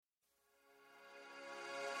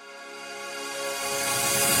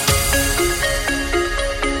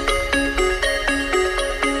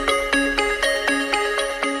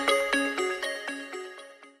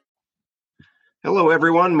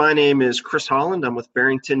everyone. My name is Chris Holland. I'm with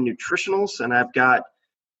Barrington Nutritionals, and I've got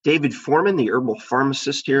David Foreman, the herbal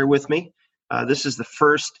pharmacist, here with me. This is the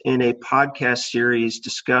first in a podcast series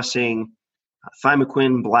discussing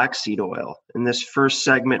Thymoquin black seed oil. In this first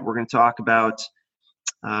segment, we're going to talk about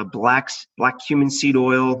black cumin seed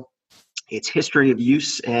oil, its history of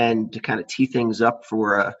use, and to kind of tee things up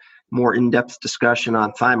for a more in-depth discussion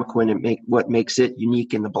on Thymoquin and what makes it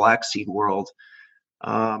unique in the black seed world.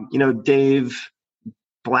 Dave,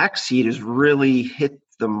 black seed has really hit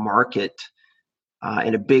the market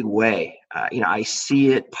in a big way. I see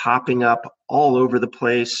it popping up all over the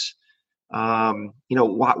place.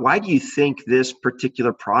 Why do you think this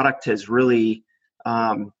particular product has really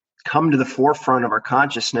come to the forefront of our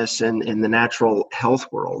consciousness in the natural health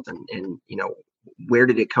world? And where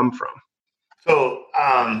did it come from? So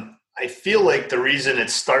I feel like the reason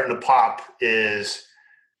it's starting to pop is,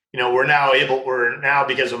 we're now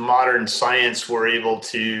because of modern science, we're able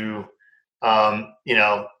to,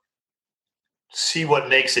 see what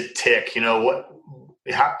makes it tick. What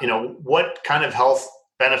kind of health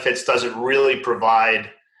benefits does it really provide?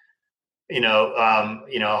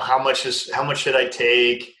 How much should I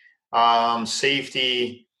take?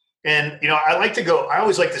 Safety, and I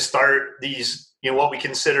always like to start these, what we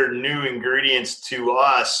consider new ingredients to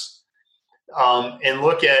us, and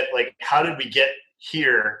look at how did we get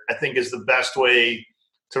here, I think is the best way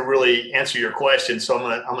to really answer your question. So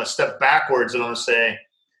I'm gonna step backwards and I'm gonna say,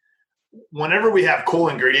 whenever we have cool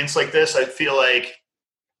ingredients like this, I feel like,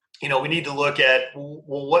 we need to look at,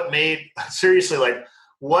 what made a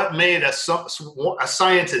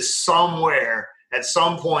scientist somewhere at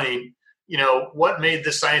some point, what made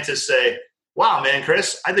the scientist say, wow, man,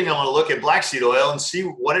 Chris, I think I'm going to look at black seed oil and see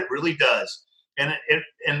what it really does. And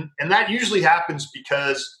that usually happens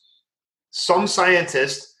because some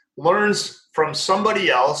scientist learns from somebody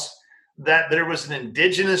else that there was an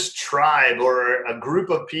indigenous tribe or a group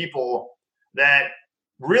of people that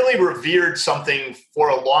really revered something for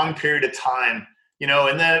a long period of time,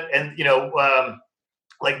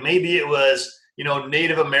 maybe it was,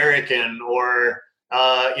 Native American or,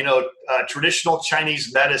 traditional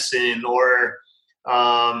Chinese medicine or,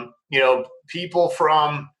 people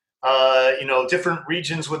from, different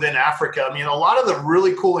regions within Africa. I mean, a lot of the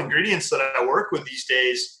really cool ingredients that I work with these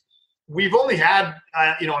days, we've only had,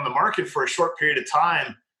 on the market for a short period of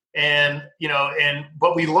time.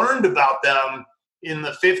 But we learned about them in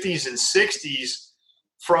the 50s and 60s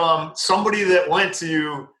from somebody that went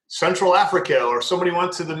to Central Africa or somebody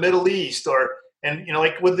went to the Middle East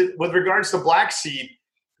with regards to black seeds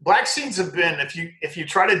have been, if you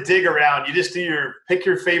try to dig around, you just pick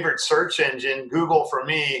your favorite search engine, Google for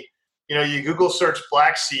me, you Google search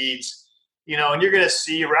black seeds, and you're going to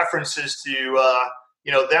see references to,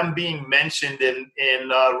 them being mentioned in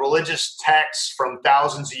religious texts from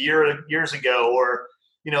thousands of years ago, or,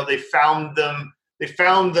 they found them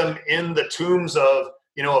in the tombs of,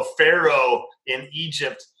 a pharaoh in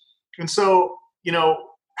Egypt. And so,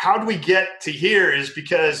 how do we get to here is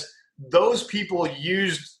because those people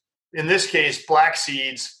used, in this case, black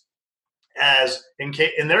seeds as,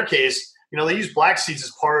 in their case, they used black seeds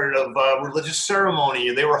as part of religious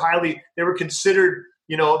ceremony. They were considered,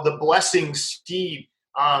 the blessing seed.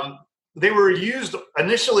 They were used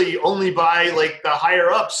initially only by the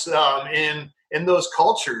higher ups in those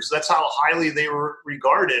cultures. That's how highly they were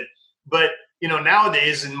regarded. But,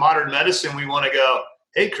 nowadays in modern medicine, we want to go,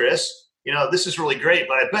 hey, Chris, this is really great,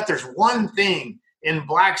 but I bet there's one thing in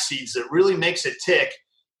black seeds that really makes it tick,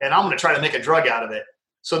 and I'm going to try to make a drug out of it.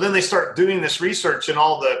 So then they start doing this research in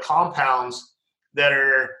all the compounds that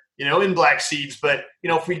are, in black seeds. But,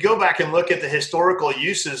 if we go back and look at the historical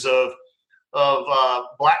uses of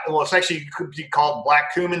black, well, it's actually could be called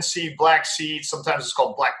black cumin seed, black seed. Sometimes it's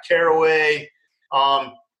called black caraway.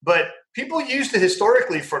 But people used it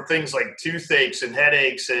historically for things like toothaches and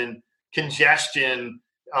headaches and congestion,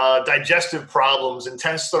 digestive problems,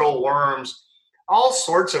 intestinal worms, all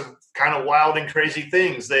sorts of kind of wild and crazy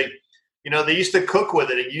things. They used to cook with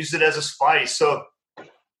it and use it as a spice. So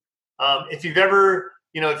if you've ever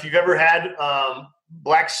had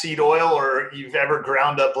black seed oil or you've ever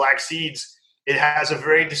ground up black seeds, it has a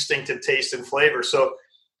very distinctive taste and flavor. So,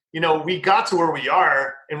 we got to where we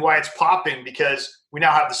are and why it's popping because we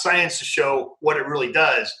now have the science to show what it really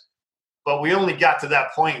does. But we only got to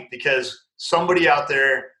that point because somebody out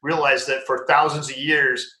there realized that for thousands of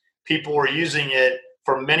years, people were using it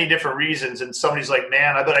for many different reasons. And somebody's like,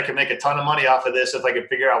 man, I bet I could make a ton of money off of this if I could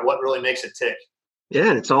figure out what really makes it tick. Yeah,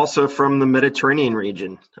 and it's also from the Mediterranean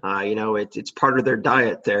region. It's part of their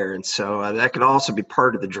diet there. And so that could also be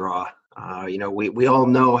part of the draw. We all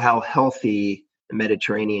know how healthy the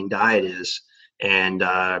Mediterranean diet is. and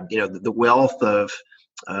the wealth of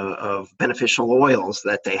beneficial oils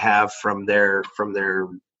that they have from their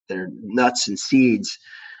nuts and seeds.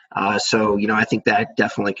 So I think that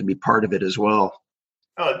definitely can be part of it as well.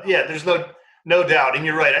 Oh yeah, there's no doubt, and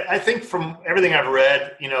you're right. I think from everything I've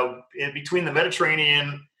read, between the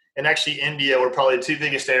Mediterranean and actually India were probably the two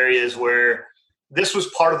biggest areas where this was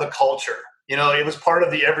part of the culture. It was part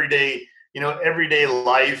of the everyday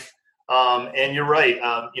life. And you're right.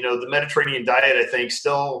 The Mediterranean diet, I think,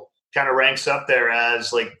 still kind of ranks up there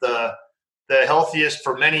as like the healthiest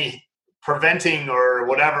for many, preventing or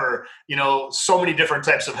whatever, so many different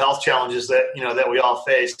types of health challenges that we all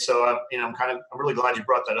face. So, I'm really glad you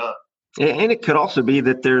brought that up. And it could also be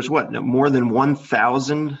that there's more than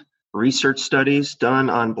 1,000 research studies done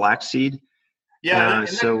on black seed. Yeah.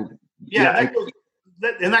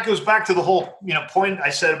 That goes back to the whole, point I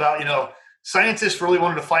said about, scientists really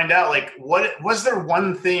wanted to find out, like, what was there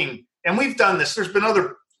one thing, and we've done this. There's been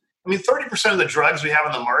 30% of the drugs we have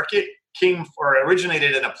on the market came or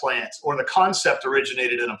originated in a plant, or the concept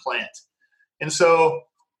originated in a plant. And so,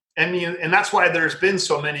 and that's why there's been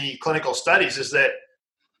so many clinical studies, is that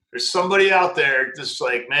there's somebody out there just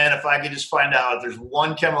like, man, if I could just find out if there's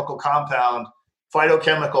one chemical compound,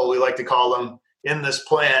 phytochemical, we like to call them, in this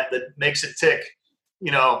plant that makes it tick,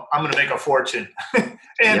 I'm going to make a fortune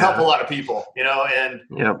and help a lot of people, and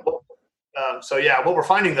so what we're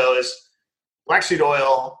finding though is black seed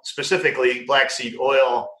oil, specifically black seed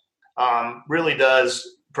oil, really does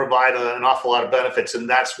provide an awful lot of benefits, and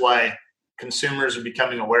that's why consumers are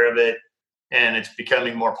becoming aware of it, and it's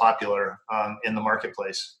becoming more popular in the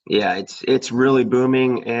marketplace. Yeah, it's really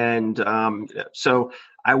booming, and so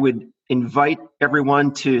I would invite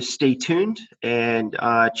everyone to stay tuned and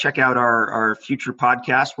check out our future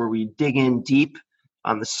podcast where we dig in deep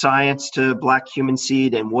on the science to black cumin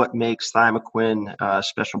seed and what makes Thymoquin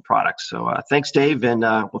special products. So thanks, Dave, and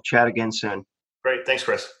we'll chat again soon. Great. Thanks,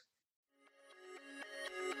 Chris.